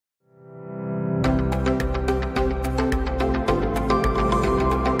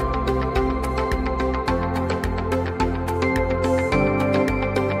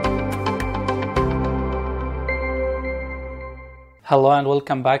Hello and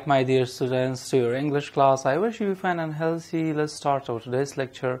welcome back, my dear students, to your English class. I wish you be fine and healthy. Let's start our today's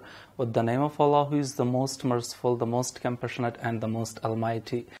lecture with the name of Allah, who is the most merciful, the most compassionate, and the most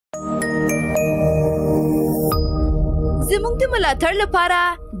almighty. زموږ د ملاتړ لپاره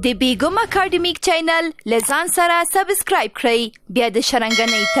د بیګم اکاډمیک چینل لزان سره سبسکرایب کړئ، بیا د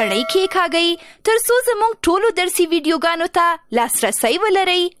شرنګنۍ تڼۍ کېکاږئ ترڅو زموږ ټولو درسي ویډیوګانو ته لاسرسی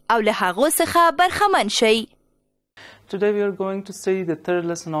ولرئ او له هغو څخه برخمن شئ. Today we are going to study the third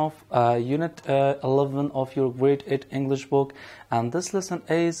lesson of Unit 11 of your Grade 8 English book, and this lesson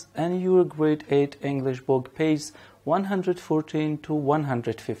is in your Grade 8 English book, page 114 to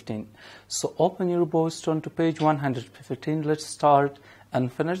 115. So open your books, turn to page 115. Let's start and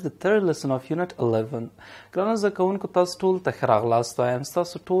finish the third lesson of Unit 11. ګرانو زده کوونکو، تاسو ټول ته ښه راغلاست وایم.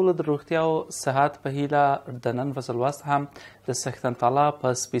 ستاسو ټولو د روغتیا او صحت په هیله د نن ورځ لوست هم د څښتن تعالی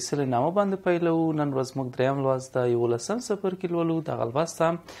په سپېڅلي نامه باندې پیلوو. نن ورځ موږ دریم لوست د یوولسم څپرکي لولو. دغه لوست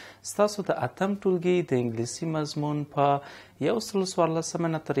هم ستاسو د اتم ټولګي د انګلیسي مضمون په 114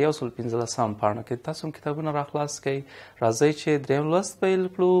 نه تر 115 پاڼو کې. تاسو هم کتابونه راخلاص کړئ. راځئ چې دریم لوست پیل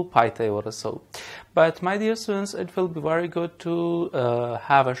کړو، پای ته یې ورسوو. But my dear students, it will be very good to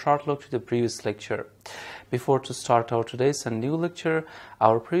have a short look to the previous lecture. Before to start our today's new lecture,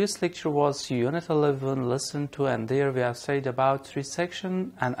 our previous lecture was Unit 11, Lesson 2, and there we have studied about 3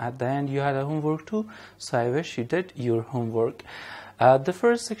 sections, and at the end you had a homework too, so I wish you did your homework. The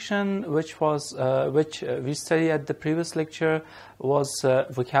first section, which we studied at the previous lecture, was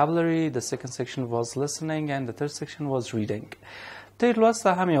vocabulary. The second section was listening, and the third section was reading. تیر لوست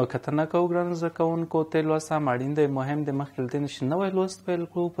هم یو کتنه کوو ګرانو زده کوونکو. تیر لوست هم اړین دی، مهم دی. مخکې له دې نه چې نوی لوست پیل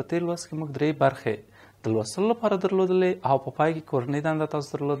کړو، په تیر لوست کې موږ 3 برخې د لوستلو لپاره درلودلې او په پای کې کورنۍ دنده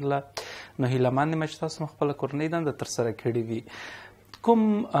تاسو درلودله. نو هیله مند یم چې تاسو خپله کورنۍ دنده ترسره کړې وي.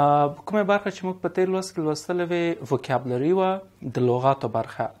 کومه برخه چې موږ په تیر لوست کې لوستلې وې، وکابلري وه، د لغاتو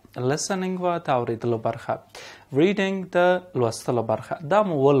برخه، listening وه، د اورېدلو برخه، reading د لوستلو برخه. دا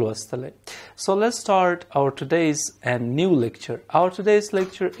مو ولوستلې. So let's start our today's new lecture. Our today's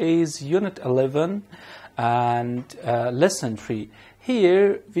lecture is Unit 11 and Lesson 3.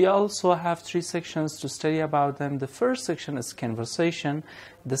 Here we also have 3 sections to study about them. The first section is conversation,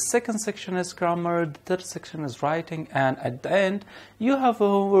 the second section is grammar, the third section is writing, and at the end you have a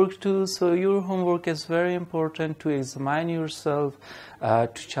homework too. So your homework is very important to examine yourself,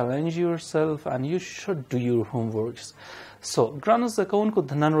 to challenge yourself, and you should do your homeworks. So ګرانو زده کوونکو،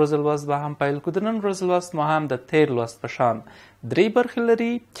 د نن ورځې لوست به هم پیل کړو. د نن ورځې لوست مو هم د تیر لوست په شان 3 برخې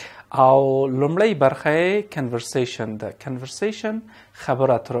لري او لومړۍ برخه یې conversation ده. conversation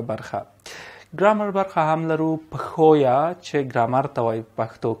خبرو اترو برخه. ګرامر برخه هم لرو، پښویه چې ګرامر ته وایي په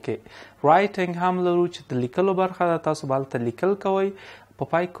پښتو کې. writing هم لرو چې د لیکلو برخه ده، تاسو به هلته لیکل کوئ. په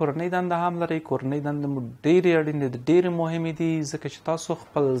پای کورنۍ دنده هم لرئ. کورنۍ دنده مو ډېرې اړینې دي، ډېرې مهمې دي، ځکه چې تاسو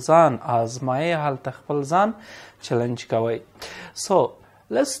خپل ځان آزمایئ، هلته خپل ځان چلنج کوئ. So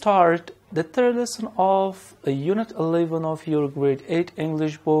let's start the third lesson of Unit 11 of your Grade 8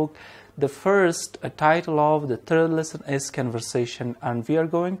 English book. The first title of the third lesson is conversation, and we are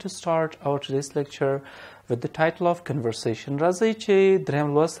going to start our today's lecture with the title of conversation. راځئ چې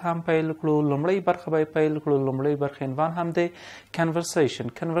دریم لوست هم پیل کړو. لومړۍ برخه به یې پیل کړو. لومړۍ برخه عنوان هم دی conversation.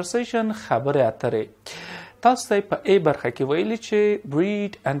 conversation خبرې اترې. تاسو ته په ای برخه کې ویلي چې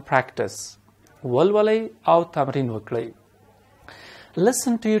read and practice، ولولئ او تمرین وکړئ.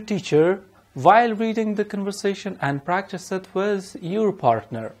 Listen to your teacher while reading the conversation and practice it with your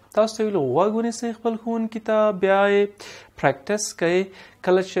partner. تاسو ته ویلو غوږ ونیسئ خپل ښوونکي ته، بیا یې پریکټس کوئ.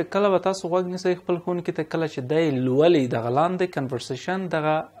 کله به تاسو غوږ نیسئ خپل ښوونکي ته، کله چې دی لولي دغه لاندې کنورسیشن،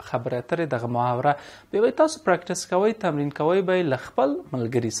 دغه خبرې اترې، دغه محاوره، بیا به تاسو پریکټس کوئ، تمرین کوئ به له خپل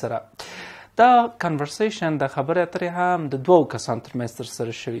ملګري سره. دا کنورسیشن د خبرې اترې هم د 2 کسانو ترمنځ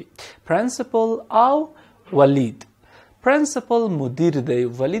ترسره شوي، پرنسپل او ولید. پرنسپل مدیر دی،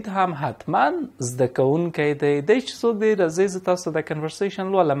 ولید هم حتما زده کوونکی دی. دی چې څوک دی، راځئ زه تاسو د کنورسیشن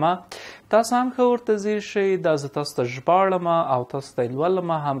لولمه، تاسو هم ښه ورته ځیر شئ. دا زه تاسو ته ژباړمه او تاسو ته یې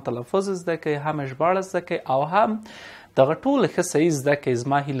لولمه، هم تلفظ زده کوئ، هم ژباړه زده کوئ، او هم دغه ټوله ښه صحیح زده کوئ.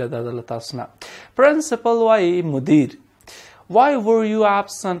 زما هیله دا ده له تاسو نه. پرنسپل وایي مدیر. Why were you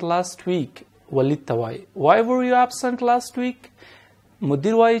absent last week؟ ولید ته وایي Why were you absent last week؟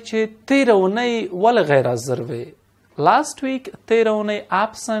 مدیر وایي چې تېره اونۍ ولې غیر حاضر وې. last week تېره اونۍ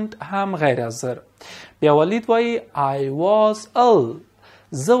absent هم غیر حاضر. بیا ولید وایي I was ill.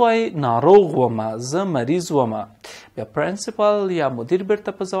 زه وایي ناروغ ومه، زه مریض ومه. بیا پرنسپل یا مدیر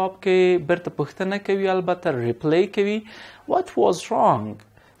بیرته په ځواب کې بیرته پوښتنه کوي، البته ریپلی کوي What was wrong؟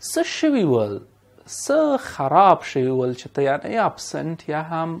 څه شوي ول؟ څه خراب شوي ول چې ته یعنې absent یا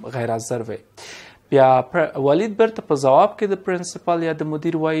هم غیر حاضر وې. بیا ولید برته په ځواب کې د پرنسپل یا د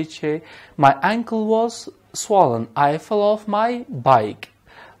مدیر وایي چې my ankle was swollen I fell off my bike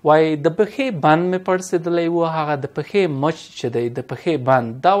وای د پښې بند مې پړسېدلی و هغه د پښې مچ چې دی د پښې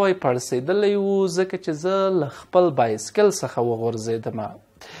بند دا وای پړسېدلی و ځکه چې زه له خپل بایسکل څخه وغورځېدم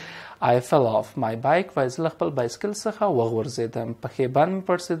I fell off my bike وای زه له خپل بایسکل څخه وغورځېدم پښې بند مې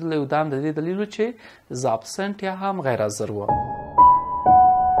پړسېدلی و دا هم د دې دلیل و چې زه ابسنټ یا هم غیر حاضر وم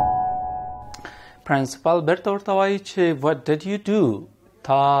پرنسپل بیرته ورته وایي چې what did you do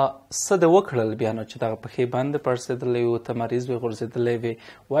تا څه دې وکړل بیا نو چې دغه پښې بند دې پړسېدلی و ته مریض وې غورځېدلی وې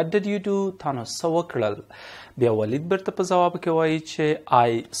what did you do تا نو څه وکړل بیا ولید بیرته په ځواب کې وایي چې I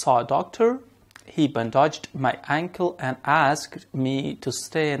saw a doctor he bandaged my ankle and asked me to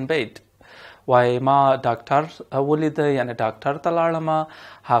stay in bed وای ما ډاکټر ولیده یعنی ډاکټر ته لاړم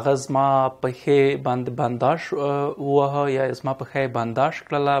هغه زما پښې باندې بنداش ووهه یا زما پښه بنداش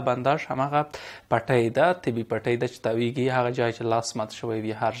کړله بنداش هماغه پټۍ ده طبي پټۍ ده چې تاویږي هغه ځای چې لاس مات شوی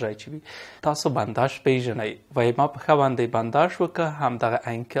وي هر ځای چې وي تاسو بنداش پیژنئ وای ما پښه باندې بنداش وکړه همدغه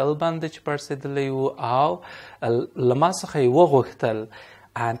انکل باندې چې پړسېدلی و او له ما څخه یې وغوښتل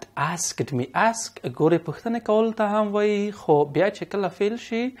and asked me ask ګورې پوښتنې کول ته هم وایي خو بیا چې کله فیل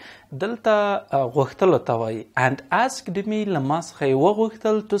شي دلته غوښتلو ته وایي and asked me له ما څخه یې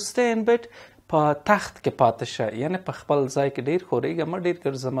وغوښتل to stay in bed په تخت کې پاتې شه یعنی په خپل ځای کې ډېر خورېږه مه ډېر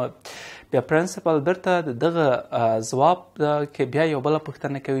ګرځمه بیا پرنسپل بیرته د دغه ځواب کې بیا یو بله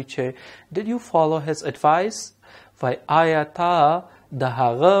پوښتنه کوي چې did you follow his advice وایي آیا تا د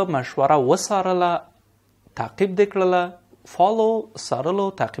هغه مشوره وڅارله تعقیب دې کړله follow سارلو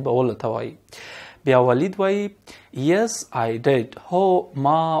تعقیبولو ته وایي بیا ولید وایي yes I did هو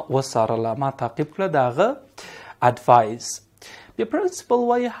ما وڅارله ما تعقیب کړه د هغه advice بیا پرنسپل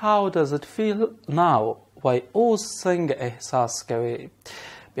وایي how does it feel now وایي اوس څنګه احساس کوي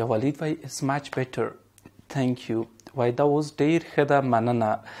بیا ولید وایي it's much better thank you وایي دا اوس ډېر ښه ده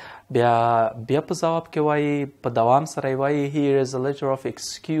مننه بیا په ځواب کې وایي په دوام سره یې وایي here is a letter of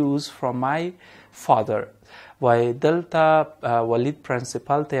excuse from my father وای دلته ولید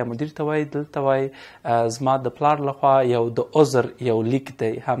پرنسپل ته یا مدیر ته وایي دلته وایي زما د پلار لخوا یو د عذر یو لیک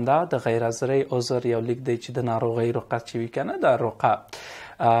دی همدا د غیر حاضرۍ عذر یو لیک دی چې د ناروغۍ رقعه چې وي که نه د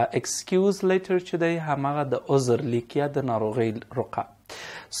رقعه excuse letter چې دی هماغه د عذر لیک یا د ناروغۍ رقعه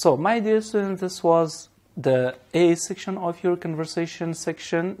so my dear students this was the A section of your conversation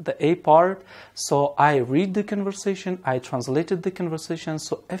section, the A part. So I read the conversation, I translated the conversation.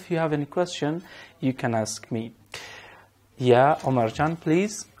 So if you have any question, you can ask me. Yeah, Omar Jan,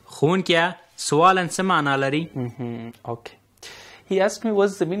 please. خونکیا سوالن څه معنا لري؟ Okay. He asked me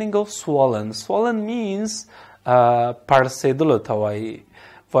what's the meaning of swollen. Swollen means پړسېدلو ته وایي.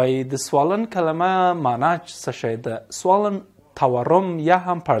 وایي د swollen کلمه معنا څه شی ده؟ swollen تورم یا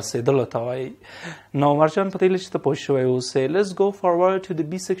هم پړسېدلو ته وایي نو مرجان په دې چې ته پوه شوی اوسې let's go forward to the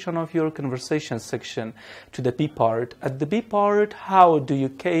B section of your conversation section to the B part at the B part how do you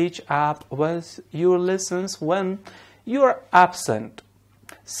catch up with your lessons when you are absent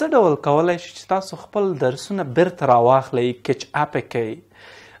څه ډول کولی شئ چې تاسو خپل درسونه بیرته راواخلئ catch up یې کوئ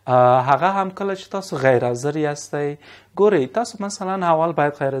هغه هم کله چې تاسو غیر حاضر یاستئ ګورئ تاسو مثلا اول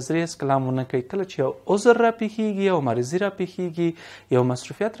باید غیر حاضر یاست کلام ونه کوئ کله چې یو عذر راپېښېږي یو مریضي راپېښېږي یو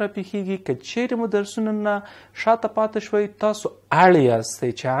مصروفیت راپېښېږي که چیرې مو درسونه نه شاته پاتې شوئ تاسو اړ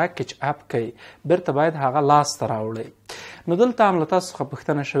یاستئ چې هغه کچ اپ کوئ بیرته باید هغه لاسته راوړئ نو دلته هم له تاسو څخه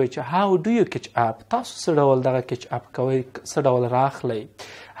پوښتنه شوې چې how do you catch up تاسو څه ډول دغه کچ اپ کوئ څه ډول راخلئ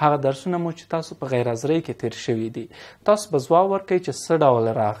هغه درسونه مو چې تاسو په غیر حاضرۍ کې تیر شوي دي تاسو به ځواب ورکوئ چې څه ډول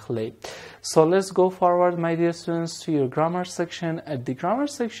راخلئ so let's go forward my dear students to your grammar section at the grammar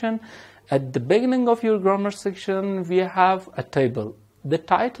section at the beginning of your grammar section we have a table the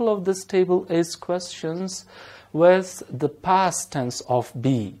title of this table is questions with the past tense of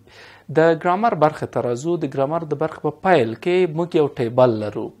be د ګرامر برخه ته راځو د ګرامر د برخې په پیل کې موږ یو ټیبل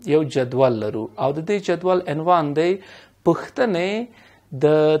لرو یو جدول لرو او د دې جدول عنوان دی پوښتنې د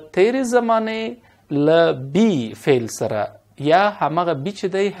تیرې زمانې له بی فعل سره یا هماغه بی چې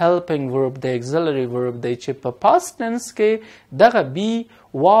دی helping verb دی auxiliary verb دی چې په past tense کې دغه بی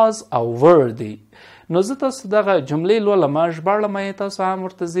was او were دی نو زه تاسو دغه جملې لولم ژباړلم یې تاسو هم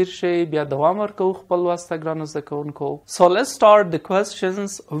ورته ځیر شئ بیا دوام ورکوو خپل واسطه ګرانو زده کوونکو so let's start the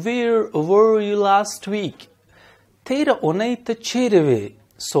questions where were you last week تیره اونۍ ته چیرې وې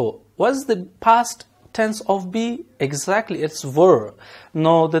so what's the past tense of be exactly it's were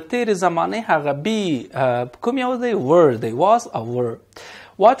no د تیرې زمانې هغه be کوم یو دی were دی was او were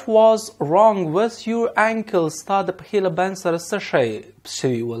what was wrong with your ankle ستا د پښې له بند سره څه شی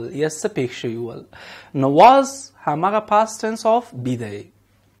شوي ول یا څه پېښ شوي ول نو was هماغه past tense of be دی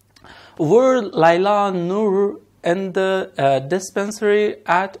were Laila Noor in the dispensary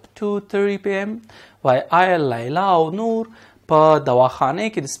at 2:30 p.m. Why I Laila او نور په دواخانه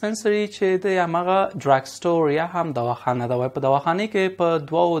کې dispensary چې د هغه drug store یا هم دواخانه دا وای په دواخانه کې په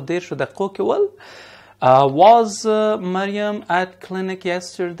 2:30 دقیقو کې ول was Mariam at clinic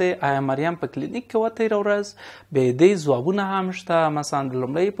yesterday آیا مریم په کلینیک کې و تېره ورځ به دې ځوابونه هم شته مثلا د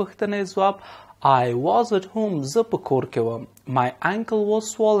لومړۍ پوښتنې ځواب I was at home زه په کور کې وم My ankle was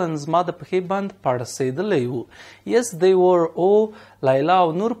swollen زما د پښې بند پړسېدلی و Yes they were او لیلا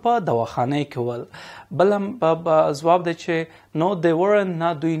او نور په دواخانه کې ول بل هم ځواب دی چې No they weren't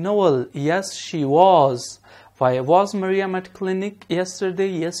نه دوی نه ول Yes she was Why was Mariam at clinic yesterday?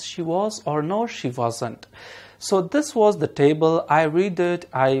 Yes, she was, or no, she wasn't. So this was the table. I read it.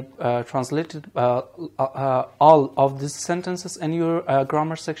 I translated all of these sentences in your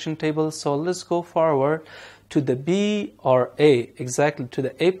grammar section table. So let's go forward to the B or A, exactly to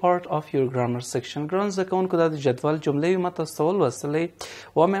the A part of your grammar section. ګران زده کوونکو دا د جدول جملې مې تاسو ته ولوستلې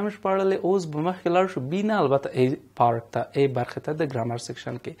ومې هم ژباړلې اوس به مخکې لاړ شو B نه البته A part ته A برخې ته د ګرامر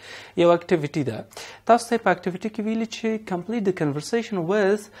سیکشن کې یو اکټیویټي ده تاسو ته په اکټیویټي کې ویلي چې complete the conversation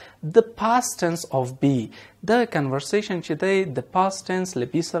with the past tense of B د conversation چې دی د past tense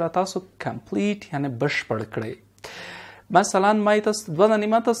له B سره تاسو complete یعنی بشپړ کړئ مثلا ما تاسو دوه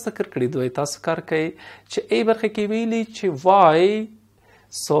نیمه تاسو ذکر کړی دوی تاسو کار کوي چې ای برخه کې ویلي چې وای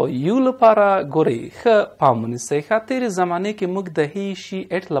سو یو لپاره ګوري ښه پام ونیسئ ښه تېرې زمانې کې موږ د هی شي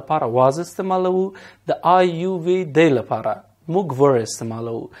اټ لپاره واز استعمالوو د آی یو وی دی لپاره موږ ور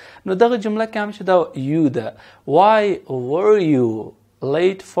استعمالوو نو دغه جمله کې هم چې دا یو ده why were you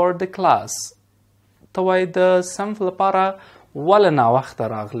late for the class ته وایي د صنف لپاره وله ناوخته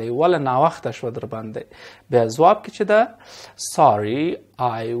راغلی وله ناوخته شو در باندې بیا ځواب کې چې ده sorry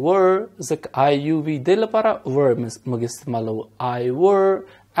I were ځکه I you we دی لپاره were موږ استعمالوو I were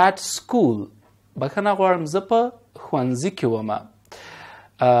at school بخښنه غواړم زه په ښوونځي کې ومه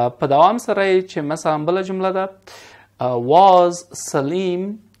په دوام سره یې چې مثلا بله جمله ده was سلیم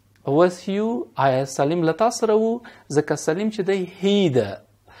with you آیا سلیم له تا سره و ځکه سلیم چې دی he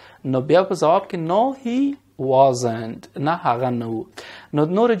ده نو بیا په ځواب کې no he wasn't نه هغه نه و نو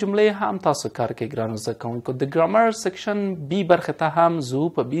نور جملې هم تاسو کار کوي ګرانو زده کوونکو د ګرامر سیکشن بی برخه ته هم زو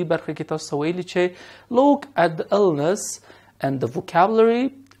په بی برخه کې تاسو ویلي چې look at the illness and the vocabulary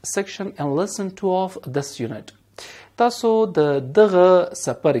section and listen to of this unit تاسو د دغه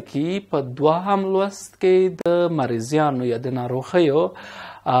څپرکي په دوهم لوست کې د مریضیانو یا د ناروغیو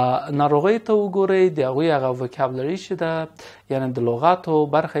ناروغۍ ته وګورئ د هغوی هغه وکابلري چې ده یعنې د لغاتو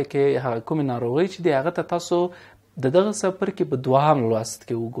برخه کې هغه کومې ناروغۍ چې دي هغه ته تاسو د دغه څپرکي په دوهم لوست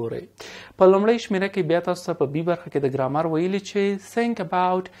کې وګورئ په لومړۍ شمېره کې بیا تاسو ته په بي برخه کې د ګرامر ویلي چې think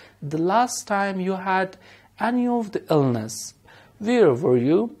about the last time you had any of the illness where were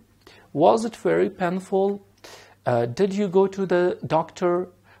you was it very painful did you go to the doctor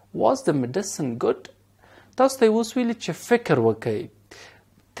was the medicine good تاسو ته یې اوس ویلي چې فکر وکئ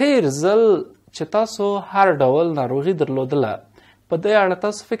تیر ځل چې تاسو هر ډول ناروغي درلودله په دې اړه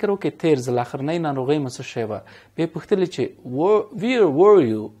تاسو فکر وکړئ تیر ځل اخرنۍ ناروغۍ مو څه شی وه بیا یې پوښتلې چې where were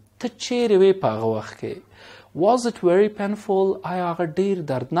you ته چیرې وې په هغه وخت کې was it very painful آیا هغه ډېر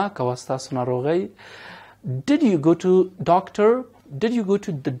دردناکه وه ستاسو ناروغۍ did you go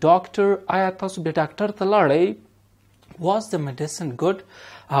to the doctor آیا تاسو بیا ډاکټر ته لاړئ was the medicine good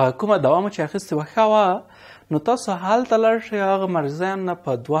کومه دوا مو چې اخیستې وه ښه وه نو تاسو هلته لاړ شئ هغه مریضان نه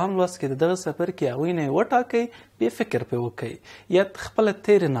په دوهم لوست کې د دغه څپرکي هغوی نه یې وټاکئ بیا فکر پرې وکئ یا خپله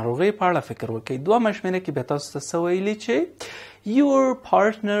تېرې ناروغۍ په اړه فکر وکئ دوهمه شمېره کې بیا تاسو ته څه ویلي چې your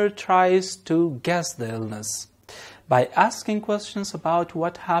partner tries to guess the illness by asking questions about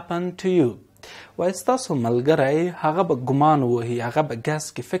what happened to you وایي ستاسو ملګری هغه به ګمان ووهي هغه به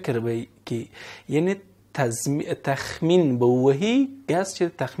ګس کې فکر به کړي یعنې تخمین به ووهي ګس چې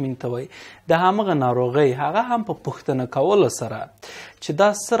تخمین ته وایي د همغه ناروغۍ هغه هم په پوښتنه کولو سره چې دا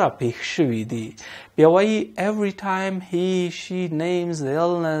څه راپېښ شوي دي بیا وایي every time he she names the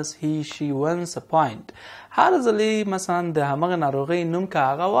illness he she wins a point هر ځلې مثلا د همغه ناروغۍ نوم که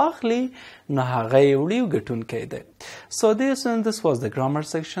هغه واخلي نو هغه یې وړي او ګټونکی دی so this was the grammar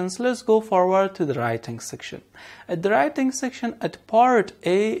sections let's go forward to the writing section at the writing section at part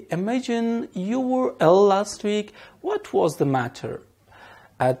A imagine you were ill last week what was the matter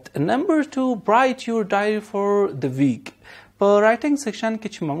at number 2 write your diary for the week په رایټینګ سیکشن کې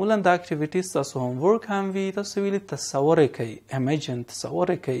چې معمولا دا اکټیویټیز تاسو هوم ورک هم وي تاسو ویلي تصور یې کوئ امیجن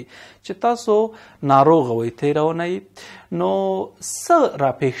تصور یې کوئ چې تاسو ناروغه وئ تېرونه یې نو څه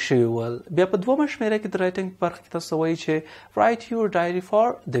راپېښ شوي ول بیا په دومه شمېره کې د رایټینګ په برخه کې تاسو وایي چې رایټ یور ډایري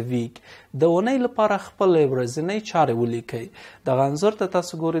فار د ویک د اونۍ لپاره خپلې ورځنۍ چارې ولیکئ دغه انځور ته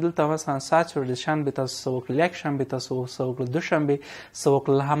تاسو ګورئ دلته مثلا ساترډې شنبې تاسو څه وکړل یکشنبې تاسو څه وکړل دوشنبې څه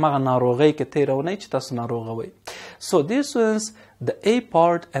وکړل همغه ناروغۍ کې تېره اونۍ چې تاسو ناروغه وئ So dear students, the A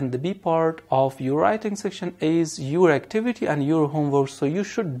part and the B part of your writing section is your activity and your homework. So you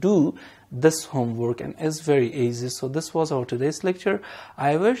should do this homework and it's very easy. So this was our today's lecture.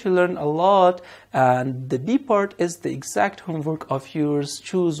 I wish you learned a lot, and the B part is the exact homework of yours.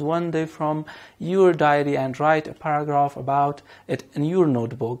 Choose one day from your diary and write a paragraph about it in your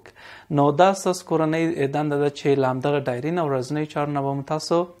notebook. نو دا ستاسو کورنۍ دنده ده چې له همدغه ډایري نه ورځنیو چارو نه به مو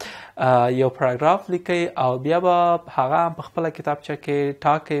تاسو یو پاراګراف لیکئ او بیا به هغه په خپله کتابچه کې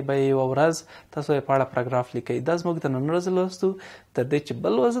ټاکئ به یې یوه ورځ تاسو یې په اړه پاراګراف لیکئ دا زموږ د نن ورځې لوست و تر دې چې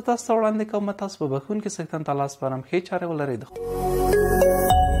بل ورځ تاسو ته وړاندې کوم تاسو په بښونکي څښتن تعالی سپارم ښې چارې ولرئ د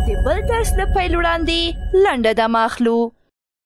بل درس له پیل وړاندې لنډه دمه اخلو